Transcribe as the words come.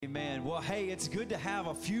Amen. Well, hey, it's good to have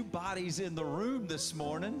a few bodies in the room this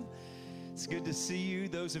morning. It's good to see you.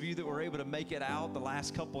 Those of you that were able to make it out the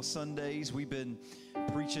last couple Sundays, we've been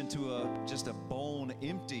preaching to just a bone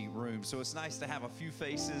empty room. So it's nice to have a few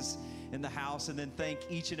faces in the house, and then thank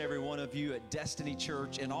each and every one of you at Destiny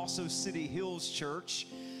Church and also City Hills Church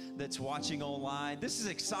that's watching online. This is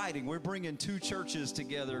exciting. We're bringing two churches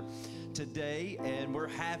together today, and we're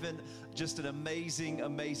having just an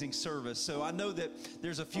amazing service. So I know that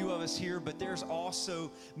there's a few of us here, but there's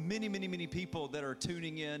also many people that are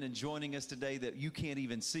tuning in and joining us today that you can't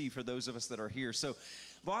even see for those of us that are here. So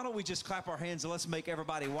why don't we just clap our hands and let's make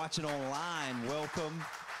everybody watching online welcome.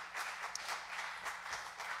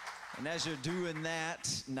 And as you're doing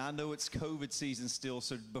that, and I know it's COVID season still,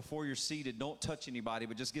 so before you're seated, don't touch anybody,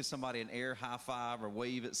 but just give somebody an air high five or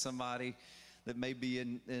wave at somebody that may be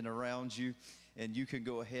in around you, and you can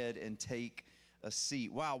go ahead and take a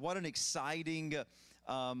seat. Wow, what an exciting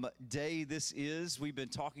day this is. We've been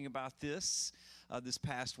talking about this this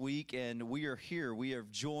past week, and we are here. We have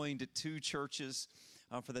joined two churches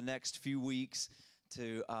for the next few weeks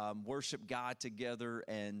to worship God together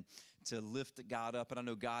and to lift God up. And I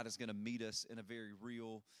know God is going to meet us in a very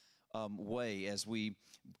real way as we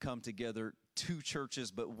come together, two churches,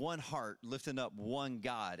 but one heart, lifting up one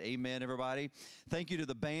God. Amen, everybody. Thank you to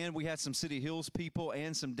the band. We had some City Hills people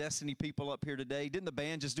and some Destiny people up here today. Didn't the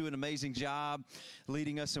band just do an amazing job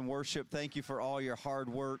leading us in worship? Thank you for all your hard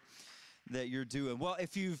work that you're doing. Well,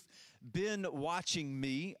 if you've been watching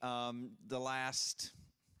me the last,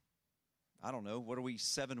 I don't know, what are we,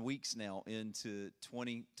 7 weeks now into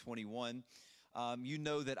 2021? You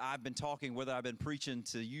know that I've been talking, whether I've been preaching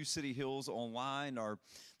to you, City Hills, online, or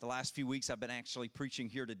the last few weeks I've been actually preaching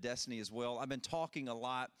here to Destiny as well. I've been talking a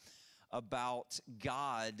lot about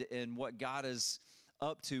God and what God is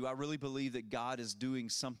up to. I really believe that God is doing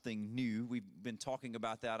something new. We've been talking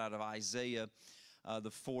about that out of Isaiah, the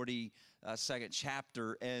 42nd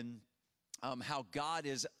chapter, and how God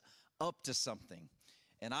is up to something.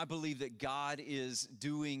 And I believe that God is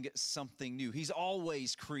doing something new. He's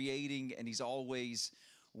always creating and He's always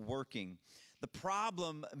working. The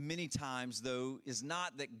problem many times, though, is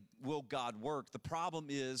not that will God work. The problem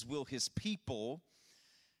is, will His people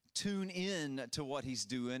tune in to what He's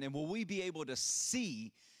doing, and will we be able to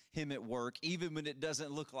see Him at work even when it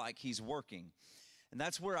doesn't look like He's working? And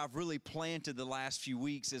that's where I've really planted the last few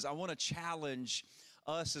weeks, is I want to challenge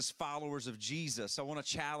us as followers of Jesus. I want to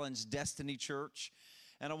challenge Destiny Church.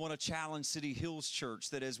 And I want to challenge City Hills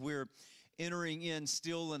Church that as we're entering in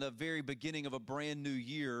still in a very beginning of a brand new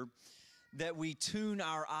year, that we tune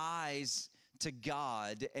our eyes to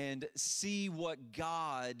God and see what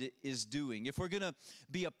God is doing. If we're going to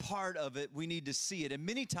be a part of it, we need to see it. And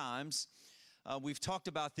many times, we've talked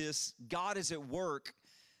about this, God is at work,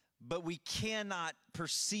 but we cannot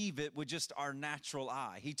perceive it with just our natural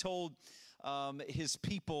eye. He told His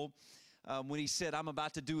people, when He said, I'm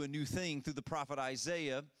about to do a new thing through the prophet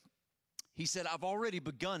Isaiah, He said, I've already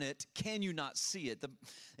begun it. Can you not see it?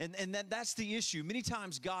 That's the issue. Many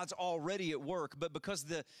times God's already at work, but because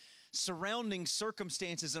the surrounding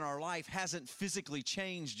circumstances in our life hasn't physically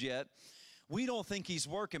changed yet, we don't think He's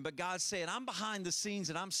working. But God's saying, I'm behind the scenes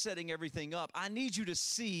and I'm setting everything up. I need you to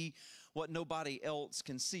see what nobody else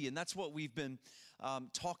can see. And that's what we've been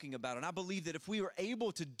talking about. And I believe that if we were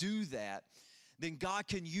able to do that, then God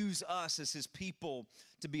can use us as His people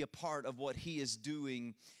to be a part of what He is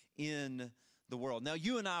doing in the world. Now,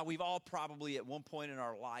 you and I, we've all probably at one point in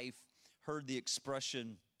our life heard the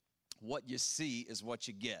expression, what you see is what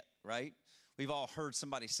you get, right? We've all heard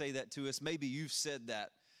somebody say that to us. Maybe you've said that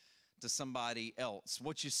to somebody else.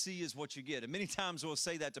 What you see is what you get. And many times we'll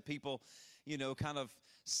say that to people, you know, kind of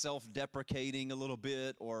self-deprecating a little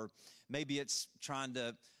bit, or maybe it's trying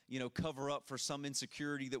to, you know, cover up for some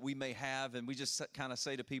insecurity that we may have, and we just kind of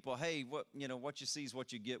say to people, hey, what you see is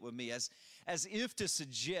what you get with me, as if to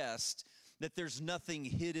suggest that there's nothing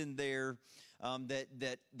hidden there,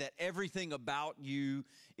 that everything about you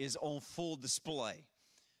is on full display,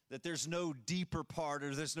 that there's no deeper part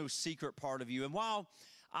or there's no secret part of you. And while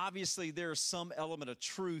obviously there's some element of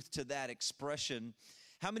truth to that expression,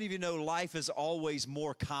 how many of you know life is always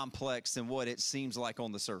more complex than what it seems like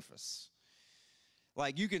on the surface?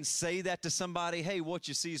 Like, you can say that to somebody, hey, what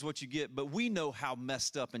you see is what you get, but we know how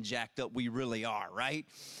messed up and jacked up we really are, right?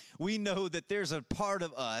 We know that there's a part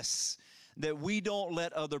of us that we don't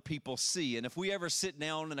let other people see. And if we ever sit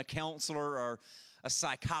down in a counselor or a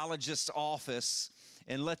psychologist's office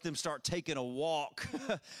and let them start taking a walk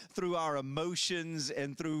through our emotions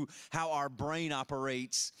and through how our brain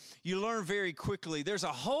operates, you learn very quickly there's a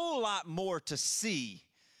whole lot more to see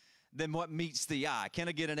than what meets the eye. Can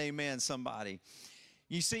I get an amen, somebody?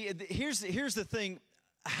 You see, here's the thing.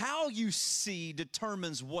 How you see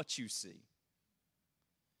determines what you see.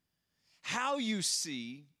 How you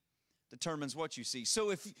see determines what you see.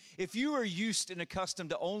 So if you are used and accustomed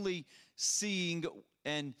to only seeing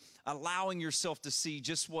and allowing yourself to see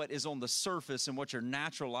just what is on the surface and what your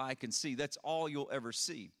natural eye can see, that's all you'll ever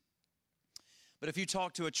see. But if you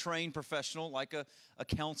talk to a trained professional, like a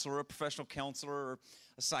counselor, a professional counselor, or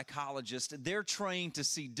a psychologist, they're trained to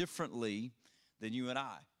see differently than you and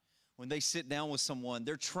I. When they sit down with someone,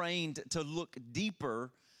 they're trained to look deeper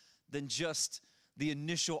than just the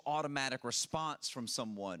initial automatic response from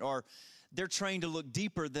someone, or they're trained to look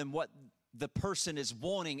deeper than what the person is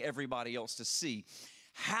wanting everybody else to see.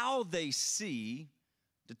 How they see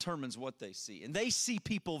determines what they see. And they see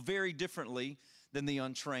people very differently than the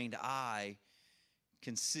untrained eye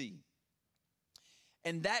can see.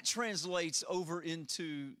 And that translates over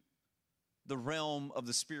into the realm of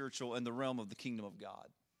the spiritual and the realm of the kingdom of God.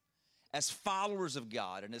 As followers of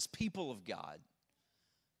God and as people of God,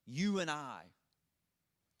 you and I,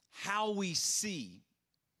 how we see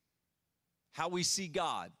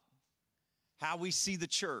God, how we see the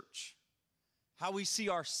church, how we see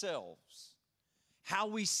ourselves, how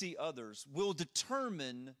we see others will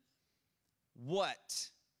determine what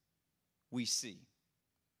we see.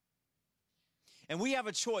 And we have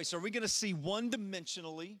a choice. Are we going to see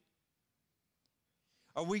one-dimensionally?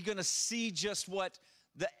 Are we going to see just what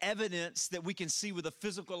the evidence that we can see with a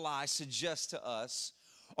physical eye suggests to us?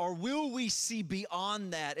 Or will we see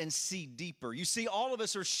beyond that and see deeper? You see, all of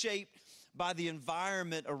us are shaped by the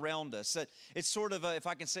environment around us. It's sort of, if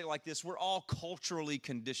I can say it like this, we're all culturally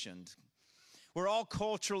conditioned. We're all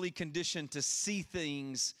culturally conditioned to see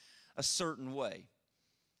things a certain way.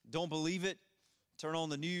 Don't believe it? Turn on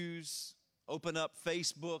the news, open up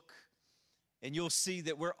Facebook, and you'll see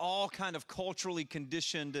that we're all kind of culturally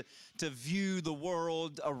conditioned to view the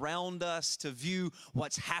world around us, to view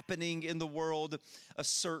what's happening in the world a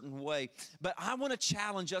certain way. But I want to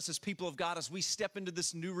challenge us as people of God as we step into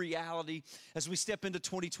this new reality, as we step into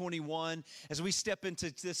 2021, as we step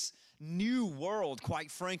into this new world,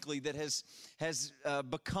 quite frankly, that has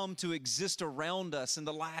become to exist around us in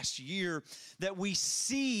the last year, that we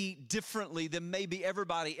see differently than maybe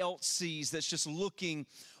everybody else sees that's just looking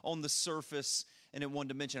on the surface and in one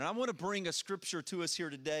dimension. And I want to bring a scripture to us here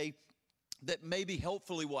today that maybe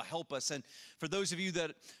hopefully will help us. And for those of you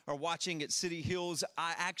that are watching at City Hills,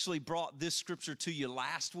 I actually brought this scripture to you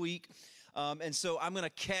last week. And so I'm going to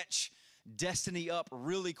catch Destiny up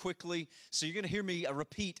really quickly. So you're going to hear me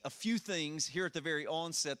repeat a few things here at the very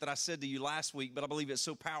onset that I said to you last week, but I believe it's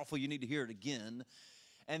so powerful you need to hear it again.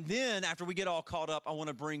 And then after we get all caught up, I want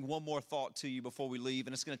to bring one more thought to you before we leave,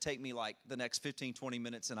 and it's going to take me like the next 15, 20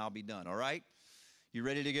 minutes, and I'll be done, all right? You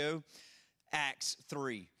ready to go? Acts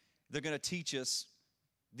 3. They're going to teach us,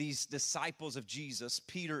 these disciples of Jesus,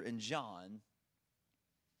 Peter and John,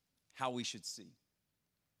 how we should see.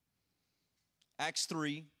 Acts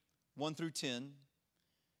 3, 1 through 10.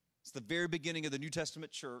 It's the very beginning of the New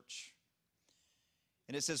Testament church.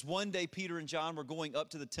 And it says, one day Peter and John were going up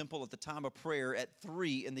to the temple at the time of prayer at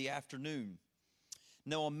 3 in the afternoon.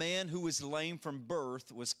 Now a man who was lame from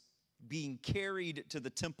birth was being carried to the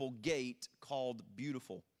temple gate called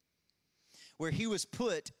Beautiful, where he was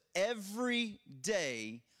put every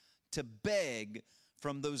day to beg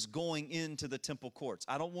from those going into the temple courts.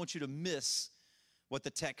 I don't want you to miss what the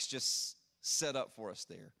text just set up for us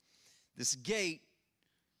there. This gate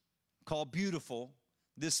called Beautiful,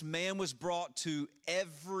 this man was brought to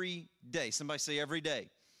every day. Somebody say every day.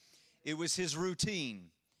 It was his routine.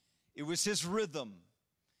 It was his rhythm.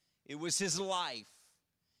 It was his life.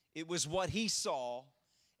 It was what he saw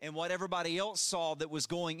and what everybody else saw that was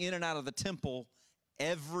going in and out of the temple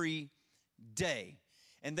every day.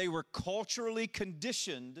 And they were culturally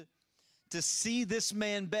conditioned to see this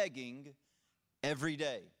man begging every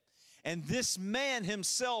day. And this man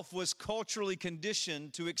himself was culturally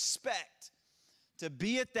conditioned to expect to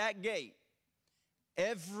be at that gate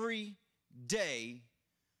every day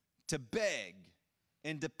to beg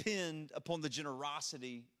and depend upon the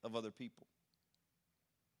generosity of other people.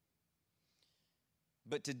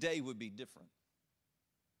 But today would be different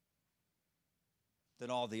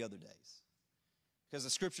than all the other days. Because the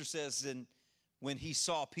scripture says that when he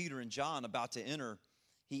saw Peter and John about to enter,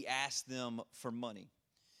 he asked them for money.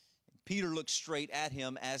 Peter looked straight at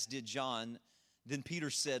him, as did John. Then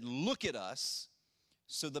Peter said, "Look at us."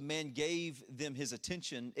 So the man gave them his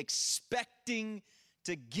attention, expecting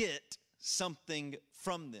to get something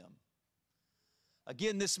from them.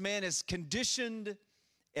 Again, this man is conditioned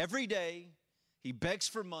every day. He begs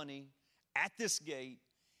for money at this gate.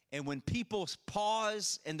 And when people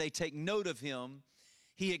pause and they take note of him,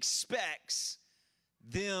 he expects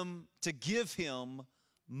them to give him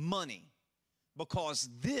money, because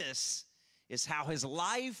this is how his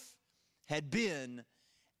life had been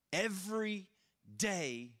every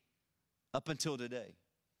day up until today.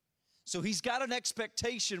 So he's got an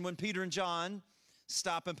expectation when Peter and John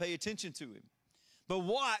stop and pay attention to him. But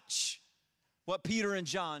watch what Peter and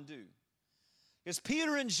John do. Because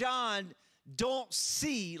Peter and John don't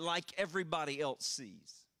see like everybody else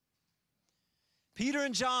sees. Peter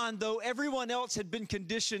and John, though everyone else had been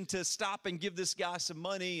conditioned to stop and give this guy some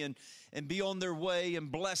money and be on their way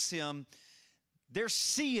and bless him, they're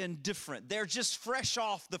seeing different. They're just fresh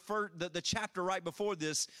off the chapter right before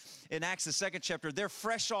this in Acts, the 2nd chapter. They're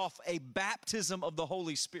fresh off a baptism of the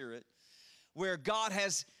Holy Spirit where God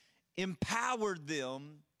has empowered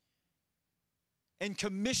them and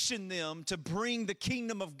commissioned them to bring the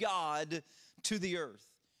kingdom of God to the earth.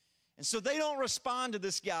 And so they don't respond to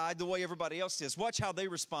this guy the way everybody else does. Watch how they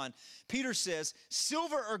respond. Peter says,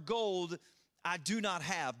 "Silver or gold I do not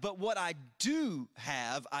have, but what I do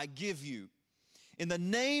have I give you. In the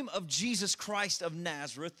name of Jesus Christ of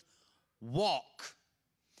Nazareth, walk."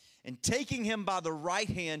 And taking him by the right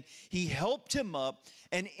hand, he helped him up,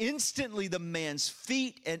 and instantly the man's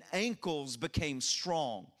feet and ankles became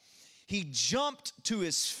strong. He jumped to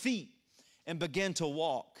his feet and began to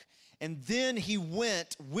walk. And then he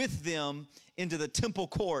went with them into the temple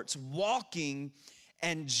courts, walking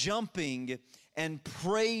and jumping and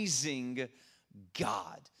praising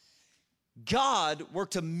God. God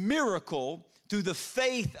worked a miracle through the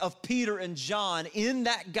faith of Peter and John in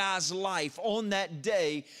that guy's life on that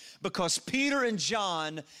day, because Peter and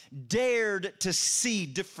John dared to see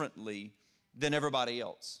differently than everybody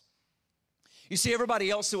else. You see, everybody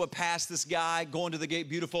else who would pass this guy going to the gate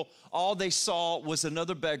beautiful, all they saw was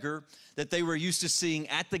another beggar that they were used to seeing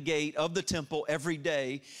at the gate of the temple every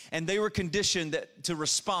day, and they were conditioned to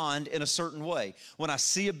respond in a certain way. When I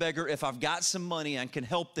see a beggar, if I've got some money and can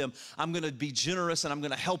help them, I'm going to be generous and I'm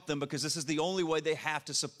going to help them, because this is the only way they have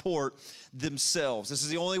to support themselves. This is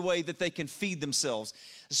the only way that they can feed themselves,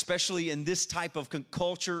 especially in this type of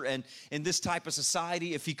culture and in this type of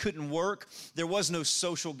society. If he couldn't work, there was no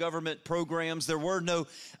social government programs. There were no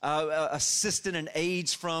assistance and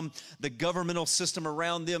aids from the governmental system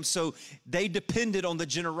around them. So they depended on the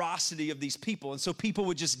generosity of these people. And so people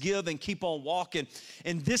would just give and keep on walking.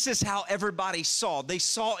 And this is how everybody saw. They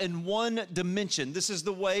saw in one dimension. This is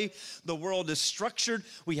the way the world is structured.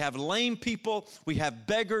 We have lame people. We have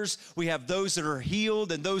beggars. We have those that are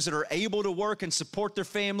healed and those that are able to work and support their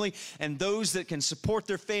family, and those that can support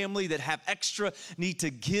their family that have extra need to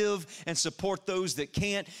give and support those that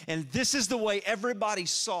can't. And this is the way everybody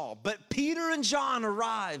saw. But Peter and John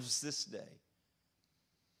arrives this day.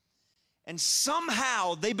 And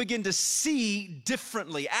somehow they begin to see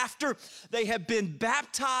differently. After they have been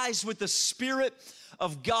baptized with the Spirit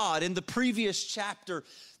of God in the previous chapter,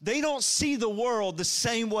 they don't see the world the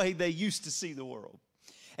same way they used to see the world.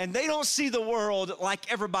 And they don't see the world like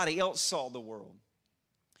everybody else saw the world.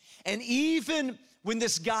 And even when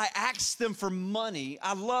this guy asks them for money,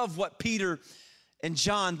 I love what Peter and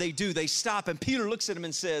John, they do. They stop, and Peter looks at him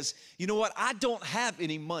and says, "You know what? I don't have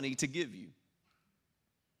any money to give you."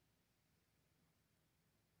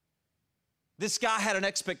 This guy had an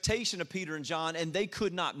expectation of Peter and John, and they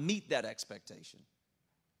could not meet that expectation.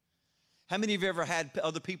 How many of you ever had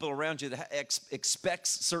other people around you that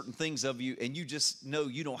expects certain things of you, and you just know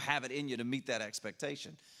you don't have it in you to meet that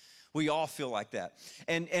expectation? We all feel like that.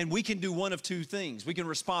 And we can do one of two things. We can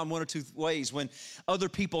respond one or two ways when other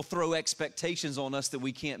people throw expectations on us that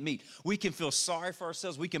we can't meet. We can feel sorry for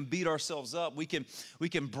ourselves. We can beat ourselves up. We can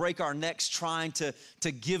break our necks trying to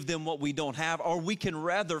give them what we don't have. Or we can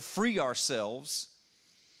rather free ourselves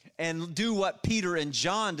and do what Peter and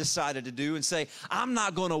John decided to do and say, "I'm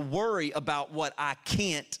not going to worry about what I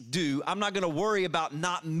can't do. I'm not going to worry about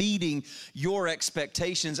not meeting your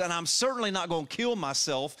expectations. And I'm certainly not going to kill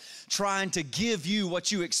myself trying to give you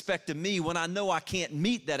what you expect of me when I know I can't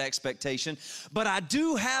meet that expectation. But I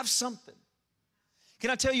do have something." Can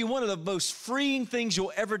I tell you, one of the most freeing things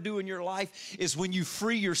you'll ever do in your life is when you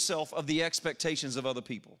free yourself of the expectations of other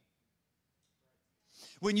people.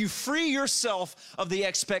 When you free yourself of the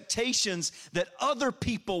expectations that other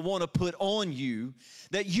people want to put on you,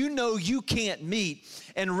 that you know you can't meet,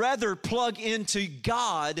 and rather plug into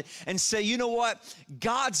God and say, "You know what?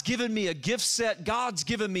 God's given me a gift set. God's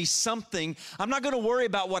given me something. I'm not going to worry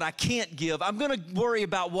about what I can't give. I'm going to worry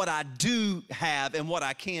about what I do have and what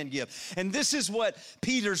I can give." And this is what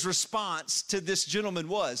Peter's response to this gentleman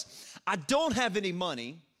was. "I don't have any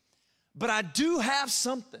money, but I do have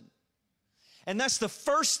something. And that's the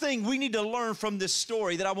first thing we need to learn from this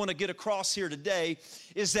story that I want to get across here today,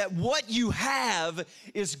 is that what you have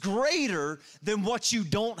is greater than what you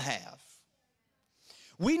don't have.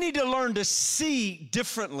 We need to learn to see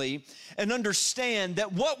differently and understand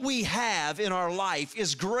that what we have in our life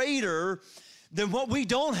is greater than what we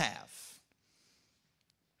don't have.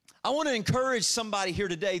 I want to encourage somebody here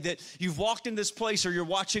today that you've walked in this place or you're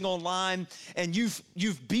watching online and you've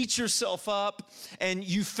beat yourself up and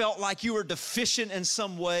you felt like you were deficient in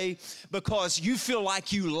some way because you feel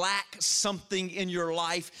like you lack something in your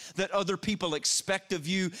life that other people expect of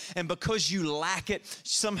you, and because you lack it,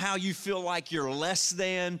 somehow you feel like you're less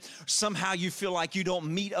than, somehow you feel like you don't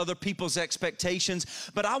meet other people's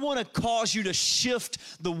expectations. But I want to cause you to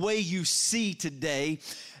shift the way you see today,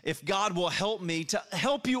 if God will help me, to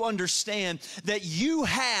help you understand that you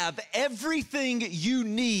have everything you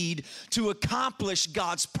need to accomplish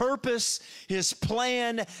God's purpose, His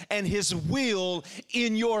plan, and His will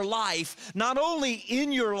in your life. Not only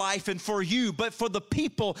in your life and for you, but for the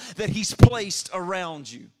people that He's placed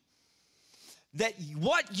around you. That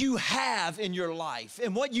what you have in your life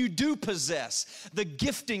and what you do possess, the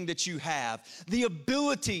gifting that you have, the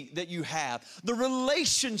ability that you have, the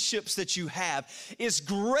relationships that you have, is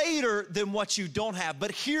greater than what you don't have.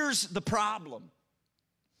 But here's the problem.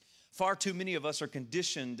 Far too many of us are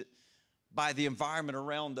conditioned by the environment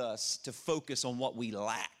around us to focus on what we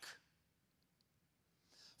lack.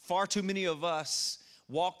 Far too many of us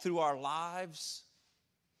walk through our lives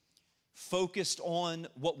focused on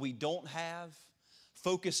what we don't have,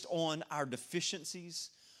 focused on our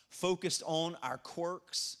deficiencies, focused on our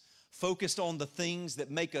quirks, focused on the things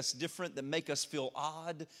that make us different, that make us feel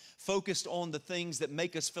odd, focused on the things that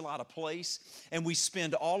make us feel out of place. And we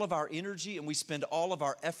spend all of our energy and we spend all of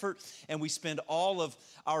our effort and we spend all of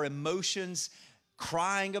our emotions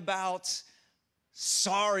crying about,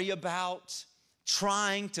 sorry about,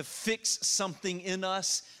 trying to fix something in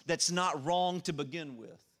us that's not wrong to begin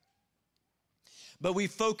with. But we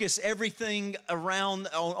focus everything around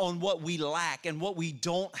on what we lack and what we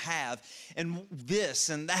don't have and this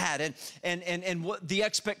and that and what the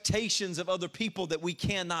expectations of other people that we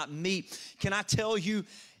cannot meet. Can I tell you,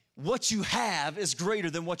 what you have is greater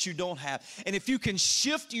than what you don't have. And if you can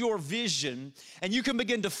shift your vision and you can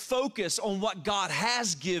begin to focus on what God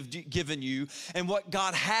has given you and what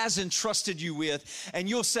God has entrusted you with, and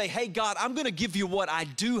you'll say, hey, God, I'm going to give you what I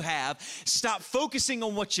do have. Stop focusing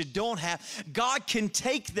on what you don't have. God can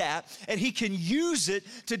take that and He can use it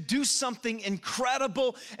to do something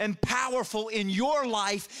incredible and powerful in your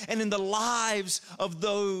life and in the lives of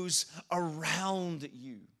those around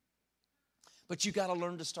you. But you got to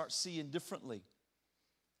learn to start seeing differently.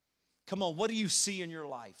 Come on, what do you see in your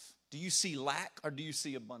life? Do you see lack or do you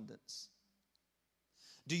see abundance?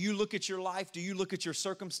 Do you look at your life? Do you look at your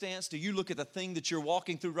circumstance? Do you look at the thing that you're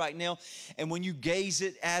walking through right now? And when you gaze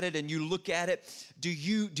at it and you look at it, do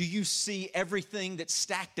you see everything that's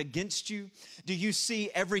stacked against you? Do you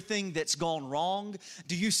see everything that's gone wrong?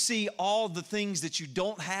 Do you see all the things that you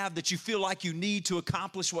don't have that you feel like you need to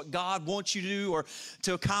accomplish what God wants you to do, or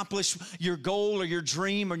to accomplish your goal or your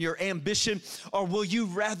dream or your ambition? Or will you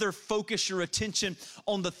rather focus your attention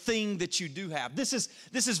on the thing that you do have? This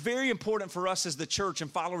is very important for us as the church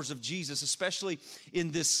and followers of Jesus, especially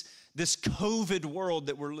in this COVID world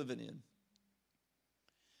that we're living in.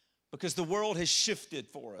 Because the world has shifted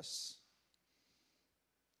for us.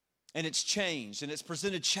 And it's changed, and it's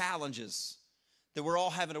presented challenges that we're all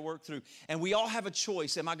having to work through. And we all have a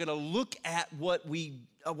choice. Am I going to look at what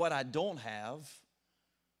I don't have,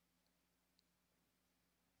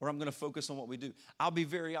 or I'm going to focus on what we do? I'll be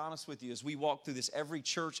very honest with you. As we walk through this, every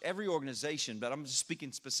church, every organization, but I'm just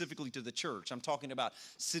speaking specifically to the church. I'm talking about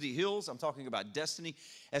City Hills. I'm talking about Destiny.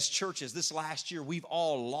 As churches, this last year, we've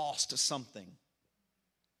all lost something.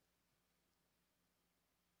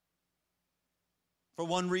 For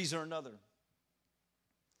one reason or another.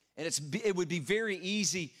 And it would be very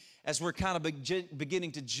easy, as we're kind of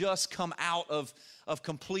beginning to just come out of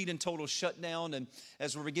complete and total shutdown, and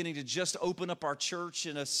as we're beginning to just open up our church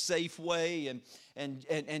in a safe way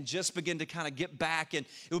and just begin to kind of get back. And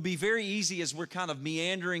it would be very easy, as we're kind of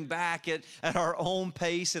meandering back at our own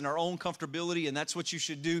pace and our own comfortability, and that's what you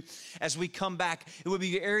should do as we come back. It would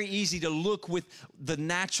be very easy to look with the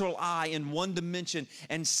natural eye in one dimension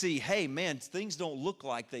and see, hey, man, things don't look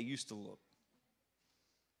like they used to look.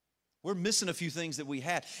 We're missing a few things that we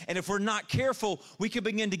had. And if we're not careful, we can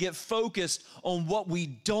begin to get focused on what we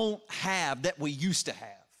don't have that we used to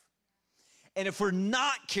have. And if we're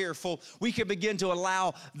not careful, we can begin to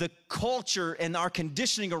allow the culture and our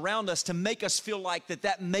conditioning around us to make us feel like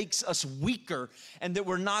that makes us weaker and that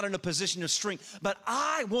we're not in a position of strength. But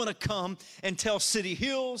I want to come and tell City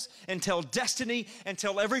Hills and tell Destiny and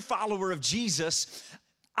tell every follower of Jesus,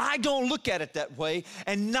 I don't look at it that way,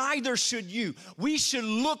 and neither should you. We should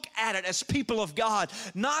look at it as people of God,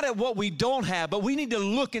 not at what we don't have, but we need to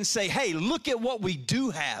look and say, hey, look at what we do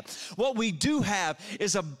have. What we do have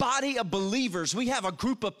is a body of believers. We have a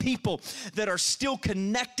group of people that are still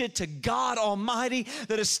connected to God Almighty,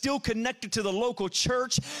 that is still connected to the local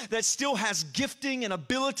church, that still has gifting and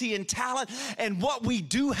ability and talent, and what we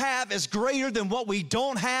do have is greater than what we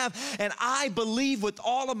don't have, and I believe with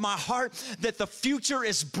all of my heart that the future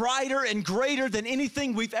is brighter and greater than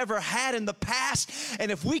anything we've ever had in the past.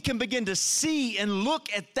 And if we can begin to see and look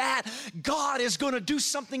at that, God is going to do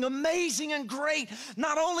something amazing and great,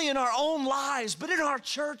 not only in our own lives, but in our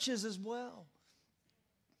churches as well.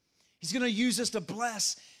 He's going to use us to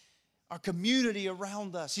bless our community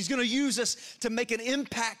around us. He's going to use us to make an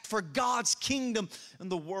impact for God's kingdom in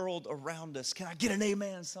the world around us. Can I get an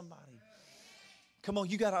amen, somebody? Come on,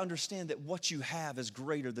 you got to understand that what you have is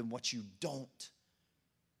greater than what you don't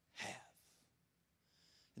have.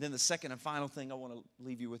 And then the second and final thing I want to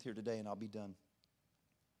leave you with here today, and I'll be done,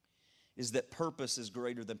 is that purpose is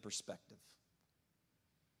greater than perspective.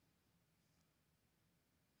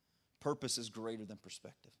 Purpose is greater than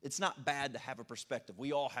perspective. It's not bad to have a perspective.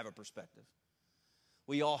 We all have a perspective.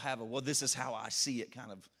 We all have well, this is how I see it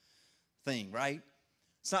kind of thing, right?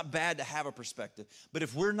 It's not bad to have a perspective. But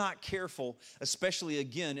if we're not careful, especially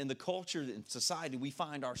again in the culture and society we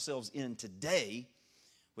find ourselves in today,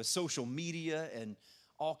 with social media and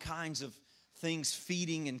all kinds of things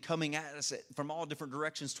feeding and coming at us from all different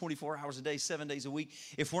directions 24 hours a day, 7 days a week,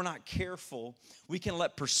 if we're not careful, we can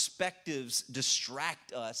let perspectives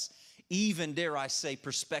distract us, even, dare I say,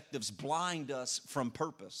 perspectives blind us from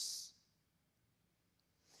purpose.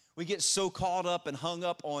 We get so caught up and hung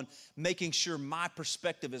up on making sure my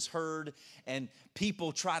perspective is heard and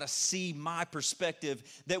people try to see my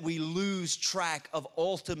perspective that we lose track of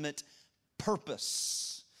ultimate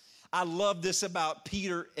purpose. I love this about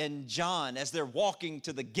Peter and John as they're walking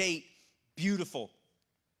to the gate, beautiful.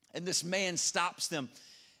 And this man stops them.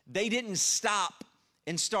 They didn't stop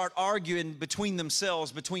and start arguing between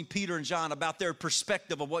themselves, between Peter and John, about their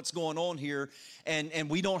perspective of what's going on here. And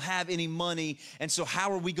we don't have any money. And so how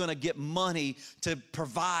are we going to get money to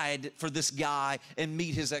provide for this guy and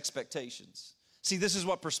meet his expectations? See, this is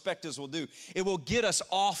what perspectives will do. It will get us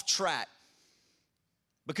off track.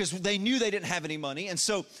 Because they knew they didn't have any money. And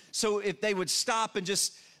so if they would stop and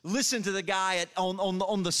just listen to the guy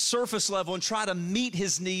on the surface level and try to meet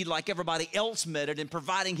his need like everybody else met it and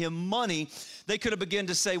providing him money, they could have begun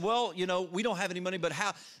to say, well, you know, we don't have any money, but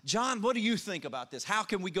how, John, what do you think about this? How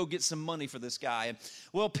can we go get some money for this guy? And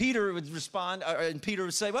well, Peter would respond, and Peter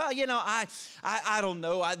would say, well, you know, I don't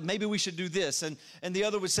know. Maybe we should do this. And the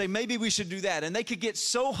other would say, maybe we should do that. And they could get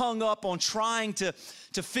so hung up on trying to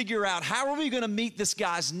figure out how are we going to meet this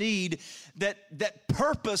guy's need that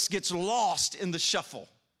purpose gets lost in the shuffle.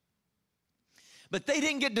 But they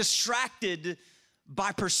didn't get distracted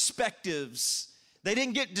by perspectives. They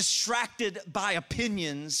didn't get distracted by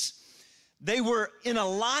opinions. They were in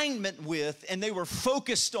alignment with and they were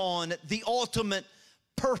focused on the ultimate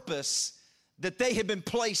purpose that they had been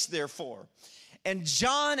placed there for. And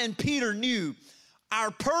John and Peter knew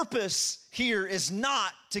our purpose here is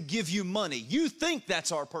not to give you money. You think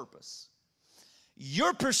that's our purpose.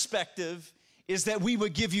 Your perspective is that we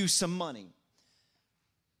would give you some money.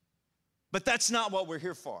 But that's not what we're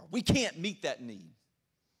here for. We can't meet that need.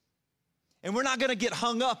 And we're not going to get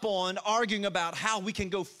hung up on arguing about how we can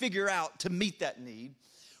go figure out to meet that need.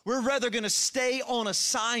 We're rather going to stay on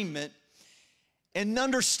assignment and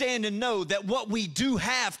understand and know that what we do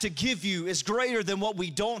have to give you is greater than what we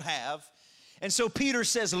don't have. And so Peter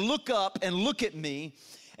says, look up and look at me.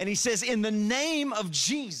 And he says, in the name of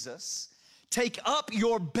Jesus, take up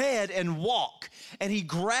your bed and walk. And he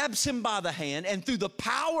grabs him by the hand, and through the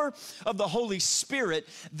power of the Holy Spirit,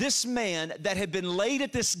 this man that had been laid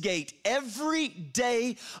at this gate every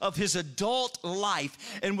day of his adult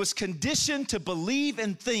life and was conditioned to believe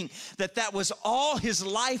and think that that was all his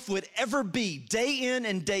life would ever be, day in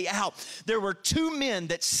and day out. There were two men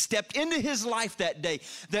that stepped into his life that day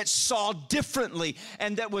that saw differently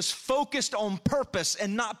and that was focused on purpose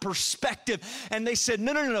and not perspective. And they said,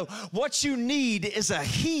 no. What you need is a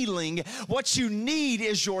healing. What you need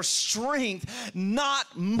is your strength,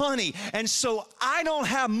 not money. And so I don't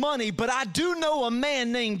have money, but I do know a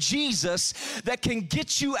man named Jesus that can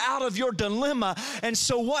get you out of your dilemma. And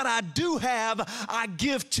so what I do have, I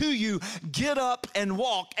give to you. Get up and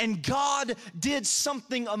walk. And God did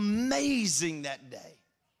something amazing that day.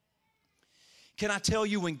 Can I tell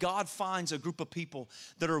you, when God finds a group of people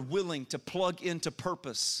that are willing to plug into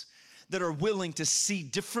purpose, that are willing to see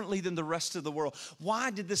differently than the rest of the world. Why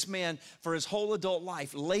did this man, for his whole adult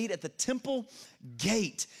life, laid at the temple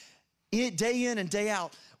gate, day in and day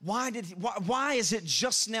out? Why is it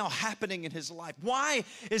just now happening in his life? Why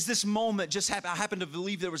is this moment just happening? I happen to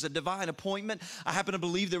believe there was a divine appointment. I happen to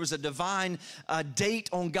believe there was a divine date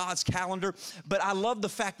on God's calendar. But I love the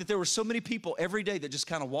fact that there were so many people every day that just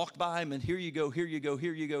kind of walked by him, and here you go, here you go,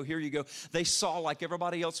 here you go, here you go. They saw like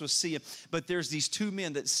everybody else was seeing. But there's these two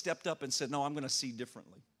men that stepped up and said, no, I'm going to see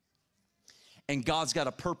differently. And God's got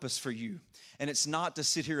a purpose for you. And it's not to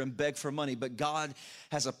sit here and beg for money, but God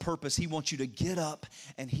has a purpose. He wants you to get up,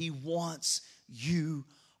 and He wants you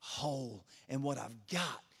whole. And what I've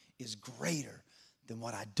got is greater than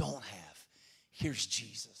what I don't have. Here's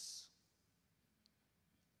Jesus.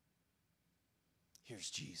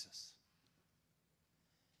 Here's Jesus.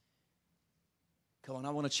 Come on,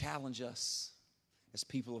 I want to challenge us as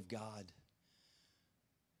people of God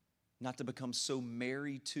not to become so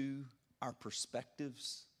married to our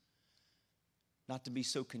perspectives, not to be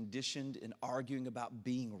so conditioned in arguing about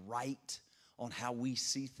being right on how we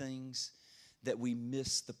see things, that we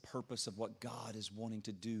miss the purpose of what God is wanting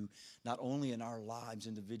to do, not only in our lives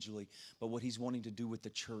individually, but what He's wanting to do with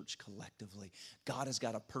the church collectively. God has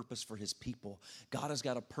got a purpose for His people. God has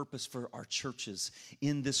got a purpose for our churches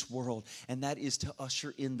in this world, and that is to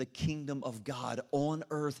usher in the kingdom of God on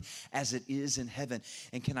earth as it is in heaven.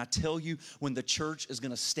 And can I tell you, when the church is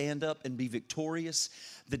going to stand up and be victorious,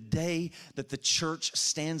 the day that the church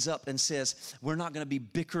stands up and says, we're not going to be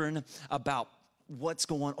bickering about what's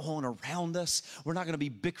going on around us. We're not going to be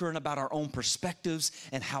bickering about our own perspectives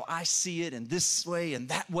and how I see it and this way and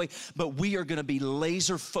that way, but we are going to be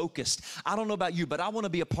laser focused. I don't know about you, but I want to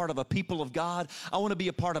be a part of a people of God. I want to be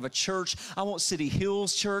a part of a church. I want City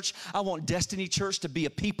Hills Church. I want Destiny Church to be a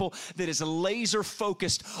people that is laser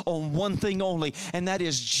focused on one thing only, and that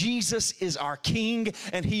is Jesus is our King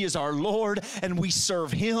and He is our Lord, and we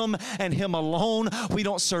serve Him and Him alone. We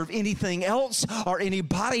don't serve anything else or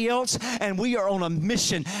anybody else, and we are on a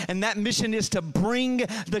mission, and that mission is to bring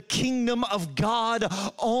the kingdom of God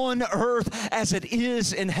on earth as it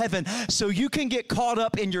is in heaven. So you can get caught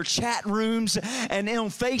up in your chat rooms and on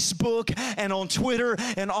Facebook and on Twitter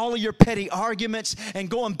and all of your petty arguments and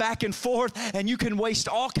going back and forth, and you can waste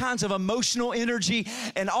all kinds of emotional energy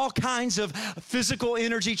and all kinds of physical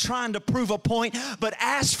energy trying to prove a point. But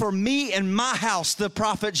as for me and my house, the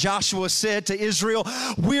prophet Joshua said to Israel,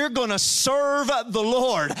 we're going to serve the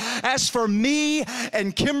Lord. As for me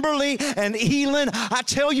and Kimberly and Elin, I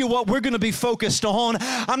tell you what we're going to be focused on.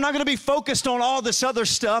 I'm not going to be focused on all this other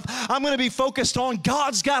stuff. I'm going to be focused on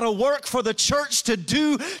God's got a work for the church to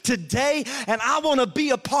do today, and I want to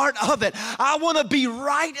be a part of it. I want to be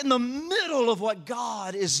right in the middle of what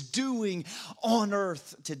God is doing on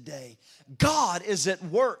earth today. God is at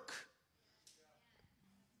work.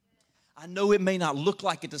 I know it may not look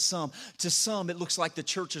like it to some. To some, it looks like the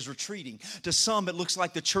church is retreating. To some, it looks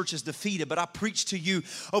like the church is defeated. But I preached to you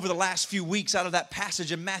over the last few weeks out of that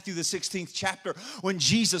passage in Matthew, the 16th chapter, when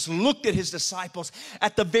Jesus looked at His disciples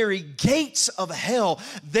at the very gates of hell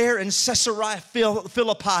there in Caesarea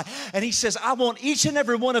Philippi. And He says, I want each and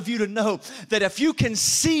every one of you to know that if you can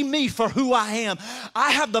see me for who I am,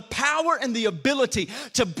 I have the power and the ability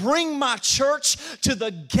to bring my church to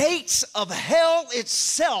the gates of hell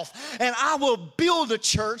itself. And I will build a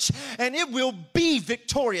church, and it will be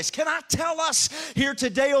victorious. Can I tell us here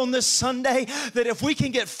today on this Sunday that if we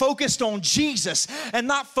can get focused on Jesus and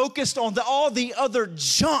not focused on all the other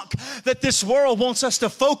junk that this world wants us to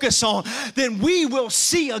focus on, then we will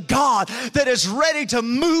see a God that is ready to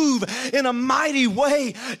move in a mighty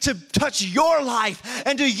way to touch your life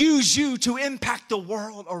and to use you to impact the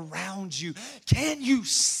world around you. Can you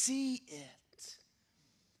see it?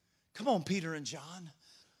 Come on, Peter and John.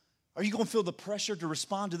 Are you going to feel the pressure to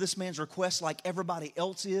respond to this man's request like everybody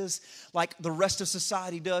else is, like the rest of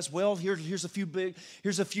society does? Well, here's a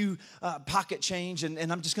few pocket change, and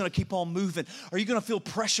I'm just going to keep on moving. Are you going to feel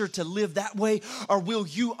pressure to live that way, or will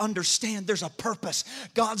you understand there's a purpose?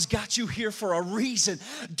 God's got you here for a reason.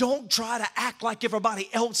 Don't try to act like everybody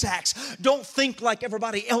else acts. Don't think like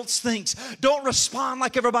everybody else thinks. Don't respond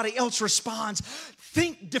like everybody else responds.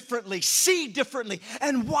 Think differently, see differently,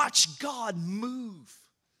 and watch God move.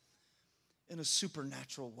 in a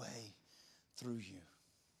supernatural way through you.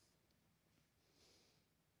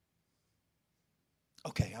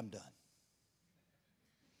 Okay, I'm done.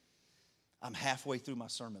 I'm halfway through my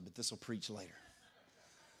sermon, but this will preach later.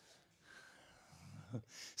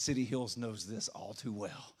 City Hills knows this all too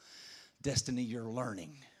well. Destiny, you're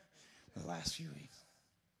learning the last few weeks.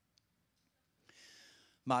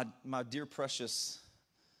 My dear precious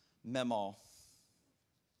Memaw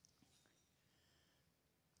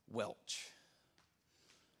Welch,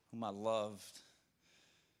 whom I loved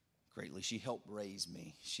greatly. She helped raise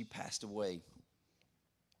me. She passed away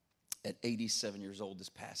at 87 years old this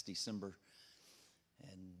past December.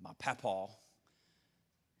 And my papa,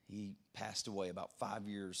 he passed away about 5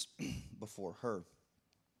 years before her.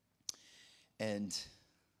 And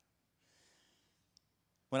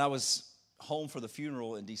when I was home for the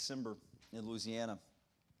funeral in December in Louisiana,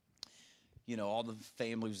 you know, all the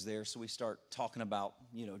family was there, so we start talking about,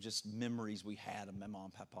 you know, just memories we had of my mom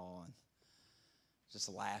and papa, and just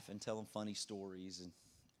laughing, telling funny stories and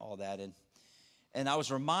all that. And I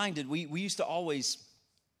was reminded, we used to always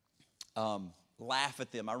laugh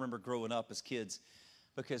at them. I remember growing up as kids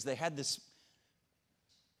because they had this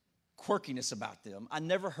quirkiness about them. I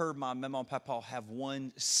never heard my mama and papa have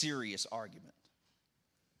one serious argument.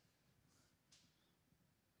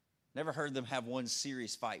 Never heard them have one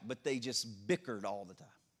serious fight, but they just bickered all the time.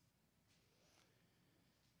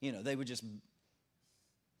 You know, they would just,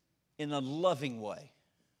 in a loving way.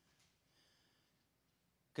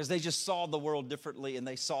 Because they just saw the world differently and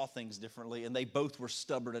they saw things differently, and they both were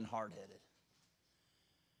stubborn and hard-headed.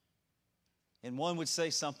 And one would say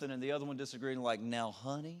something and the other one disagreed, and like, now,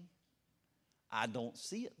 honey, I don't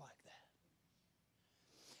see it like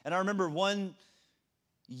that. And I remember one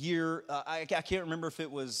year, I can't remember if it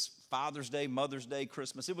was Father's Day, Mother's Day,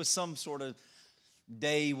 Christmas. It was some sort of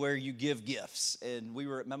day where you give gifts. And we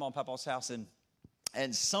were at Mama and Papa's house,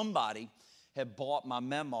 and somebody had bought my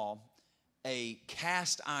Mama a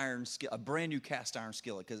cast iron skillet, a brand new cast iron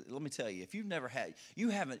skillet. Because let me tell you, if you've never had, you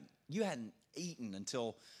hadn't eaten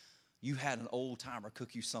until you had an old timer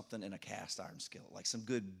cook you something in a cast iron skillet, like some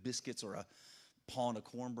good biscuits or a pound of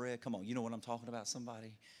cornbread. Come on, you know what I'm talking about,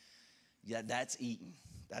 somebody? Yeah, that's eating.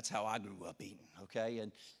 That's how I grew up eating, okay?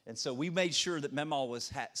 And so we made sure that Mema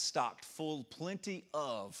was stocked full, plenty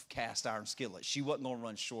of cast iron skillets. She wasn't going to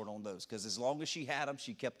run short on those because as long as she had them,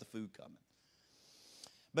 she kept the food coming.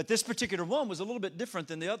 But this particular one was a little bit different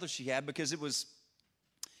than the others she had because it was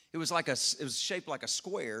shaped like a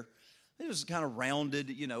square. It was kind of rounded,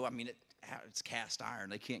 you know. I mean, it's cast iron.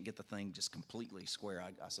 They can't get the thing just completely square,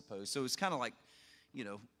 I suppose. So it's kind of like, you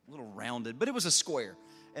know, a little rounded, but it was a square.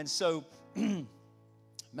 And so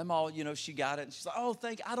Mema, you know, she got it. And she's like, oh,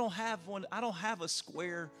 I don't have one. I don't have a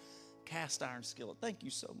square cast iron skillet. Thank you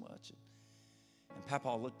so much. And Papa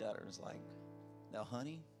looked at her and was like, now,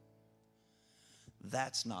 honey,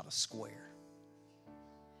 that's not a square.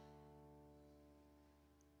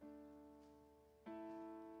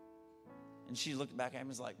 And she looked back at him and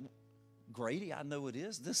was like, Grady, I know it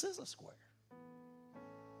is. This is a square.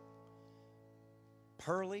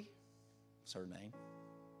 Pearlie, that's her name.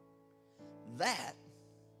 That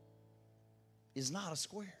is not a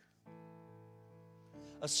square.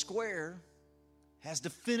 A square has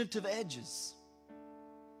definitive edges.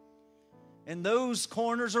 And those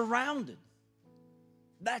corners are rounded.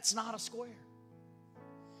 That's not a square.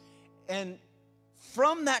 And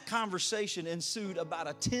from that conversation ensued about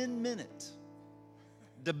a 10-minute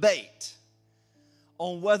debate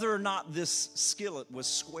on whether or not this skillet was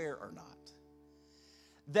square or not.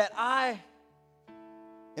 That I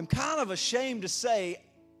am kind of ashamed to say,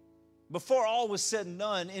 before all was said and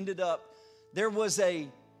done, ended up, there was a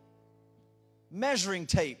measuring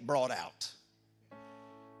tape brought out.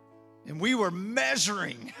 And we were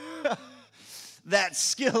measuring that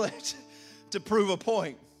skillet to prove a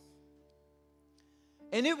point.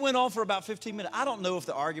 And it went on for about 15 minutes. I don't know if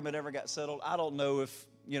the argument ever got settled. I don't know if,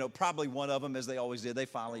 you know, probably one of them, as they always did, they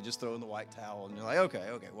finally just throw in the white towel and you're like, okay,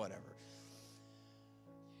 whatever.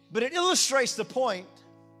 But it illustrates the point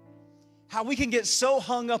how we can get so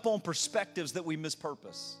hung up on perspectives that we miss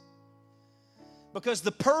purpose. Because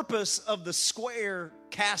the purpose of the square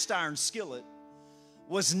cast iron skillet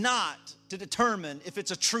was not to determine if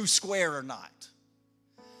it's a true square or not.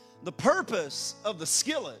 The purpose of the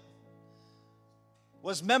skillet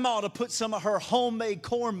was Mema to put some of her homemade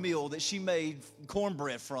cornmeal that she made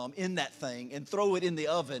cornbread from in that thing and throw it in the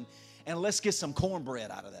oven, and let's get some cornbread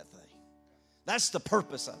out of that thing. That's the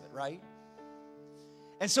purpose of it, right?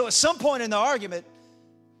 And so at some point in the argument,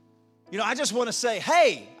 you know, I just want to say,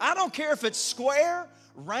 hey, I don't care if it's square,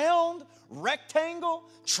 round, rectangle,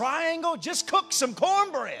 triangle, just cook some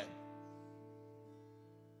cornbread.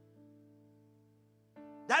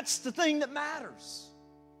 That's the thing that matters.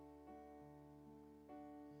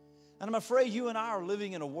 And I'm afraid you and I are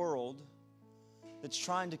living in a world that's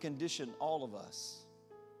trying to condition all of us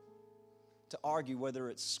to argue whether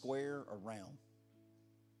it's square or round.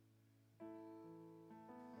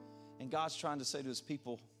 And God's trying to say to His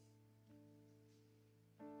people,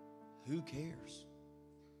 who cares?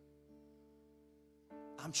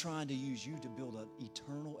 I'm trying to use you to build an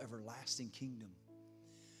eternal, everlasting kingdom.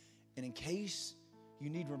 And in case you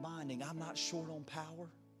need reminding, I'm not short on power.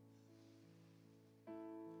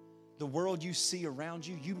 The world you see around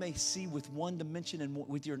you, you may see with one dimension and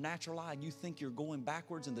with your natural eye, and you think you're going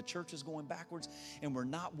backwards and the church is going backwards and we're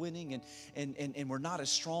not winning and we're not as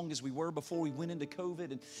strong as we were before we went into COVID,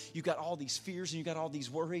 and you got all these fears and you got all these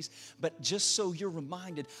worries. But just so you're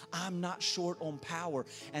reminded, I'm not short on power.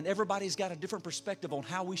 And everybody's got a different perspective on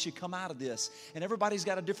how we should come out of this. And everybody's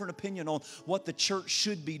got a different opinion on what the church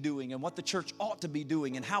should be doing and what the church ought to be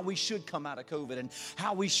doing and how we should come out of COVID and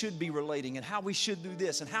how we should be relating and how we should do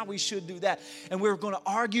this and how we should do that. And we're going to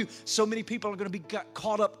argue. So many people are going to be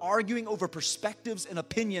caught up arguing over perspectives and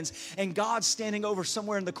opinions, and God's standing over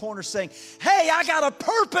somewhere in the corner saying, hey, I got a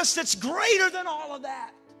purpose that's greater than all of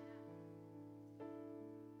that.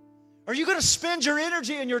 Are you going to spend your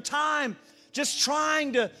energy and your time just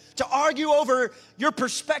trying to argue over your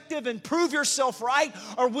perspective and prove yourself right?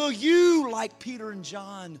 Or will you, like Peter and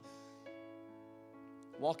John,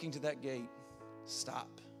 walking to that gate, stop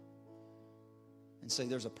and say,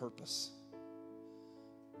 there's a purpose?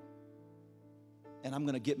 And I'm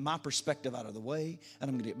going to get my perspective out of the way, and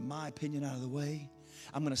I'm going to get my opinion out of the way.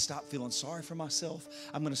 I'm going to stop feeling sorry for myself.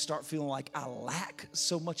 I'm going to start feeling like I lack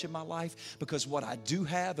so much in my life, because what I do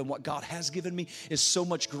have and what God has given me is so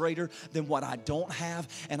much greater than what I don't have.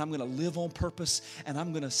 And I'm going to live on purpose, and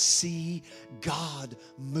I'm going to see God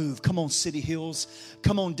move. Come on, City Hills.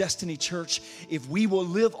 Come on, Destiny Church. If we will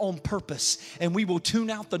live on purpose and we will tune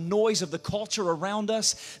out the noise of the culture around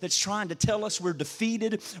us that's trying to tell us we're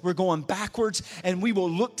defeated, we're going backwards, and we will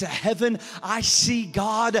look to heaven, I see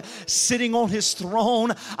God sitting on His throne.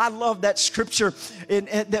 I love that scripture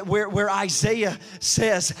where Isaiah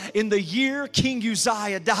says, in the year King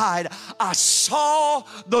Uzziah died, I saw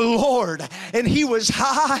the Lord, and He was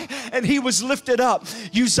high and He was lifted up.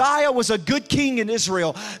 Uzziah was a good king in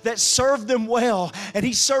Israel that served them well, and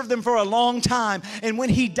he served them for a long time. And when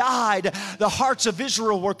he died, the hearts of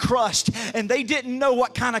Israel were crushed, and they didn't know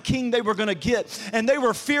what kind of king they were going to get, and they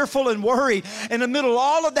were fearful and worried. In the middle of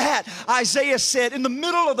all of that, Isaiah said, in the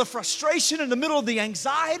middle of the frustration, in the middle of the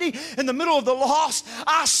anxiety, in the middle of the loss,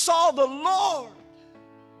 I saw the Lord.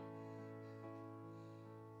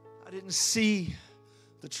 I didn't see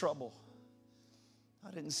the trouble.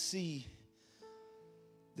 I didn't see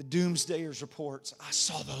the doomsdayers reports. I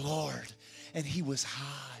saw the Lord, and He was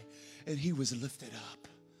high and He was lifted up,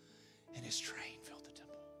 and His train filled the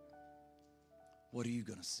temple. What are you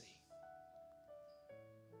going to see?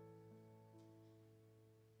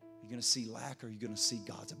 Are you going to see lack, or are you going to see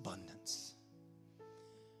God's abundance?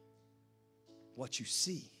 What you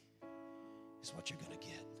see is what you're going to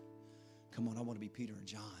get. Come on, I want to be Peter and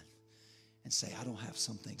John and say, I don't have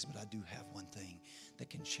some things, but I do have one thing that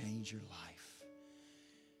can change your life.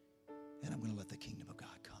 And I'm going to let the kingdom of God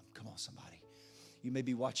come. Come on, somebody. You may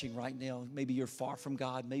be watching right now. Maybe you're far from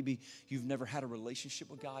God. Maybe you've never had a relationship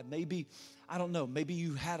with God. Maybe, I don't know, maybe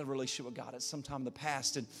you had a relationship with God at some time in the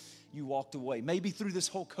past and you walked away. Maybe through this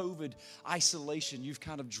whole COVID isolation, you've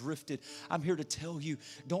kind of drifted. I'm here to tell you,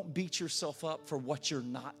 don't beat yourself up for what you're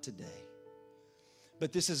not today.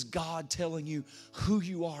 But this is God telling you who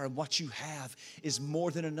you are, and what you have is more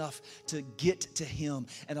than enough to get to Him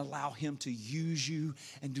and allow Him to use you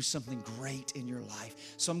and do something great in your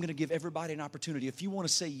life. So I'm going to give everybody an opportunity. If you want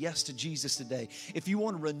to say yes to Jesus today, if you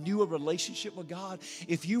want to renew a relationship with God,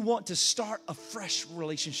 if you want to start a fresh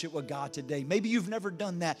relationship with God today, maybe you've never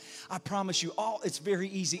done that. I promise you, it's very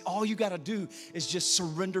easy. All you got to do is just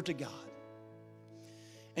surrender to God.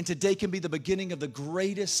 And today can be the beginning of the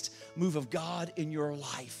greatest move of God in your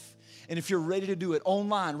life. And if you're ready to do it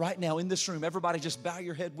online right now in this room, everybody just bow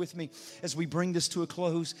your head with me as we bring this to a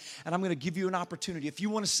close. And I'm going to give you an opportunity. If you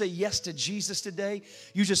want to say yes to Jesus today,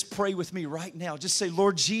 you just pray with me right now. Just say,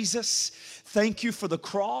 Lord Jesus, thank you for the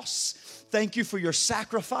cross. Thank you for your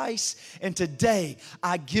sacrifice. And today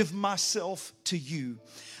I give myself to you.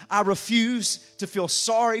 I refuse to feel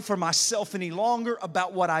sorry for myself any longer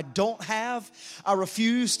about what I don't have. I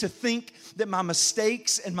refuse to think that my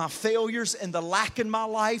mistakes and my failures and the lack in my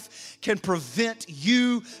life can prevent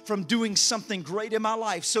you from doing something great in my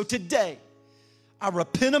life. So today, I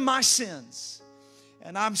repent of my sins,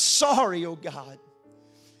 and I'm sorry, oh God.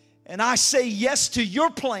 And I say yes to your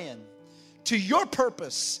plan to your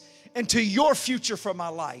purpose and to your future for my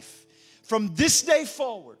life. From this day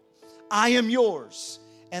forward, I am yours,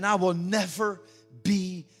 and I will never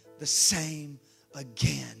be the same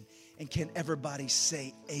again. And can everybody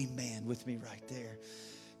say amen with me right there?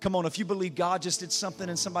 Come on, if you believe God just did something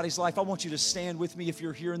in somebody's life, I want you to stand with me if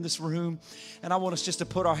you're here in this room. And I want us just to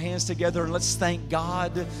put our hands together and let's thank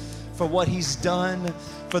God for what He's done,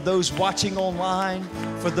 for those watching online,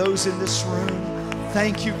 for those in this room.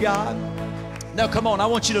 Thank you, God. Now, come on, I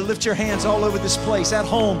want you to lift your hands all over this place, at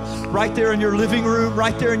home, right there in your living room,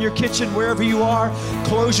 right there in your kitchen, wherever you are.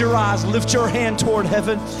 Close your eyes, lift your hand toward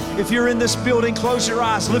heaven. If you're in this building, close your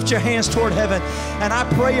eyes, lift your hands toward heaven. And I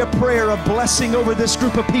pray a prayer of blessing over this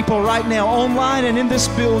group of people right now, online and in this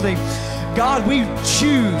building. God, we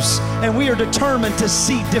choose and we are determined to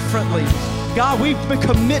see differently. God, we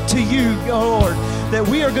commit to you, Lord, that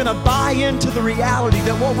we are going to buy into the reality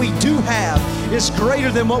that what we do have is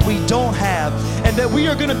greater than what we don't have, and that we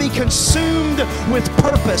are going to be consumed with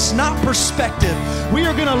purpose, not perspective. We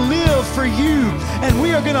are going to live for you, and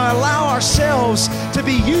we are going to allow ourselves to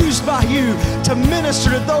be used by you to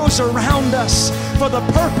minister to those around us for the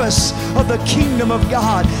purpose of the kingdom of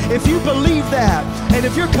God. If you believe that, and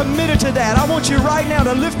if you're committed to that, I want you right now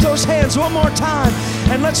to lift those hands one more time,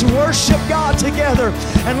 and let's worship God together,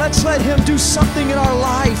 and let's let Him do something in our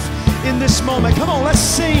life in this moment. Come on, let's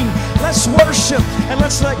sing, let's worship, and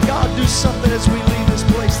let's let God do something as we leave this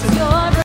place.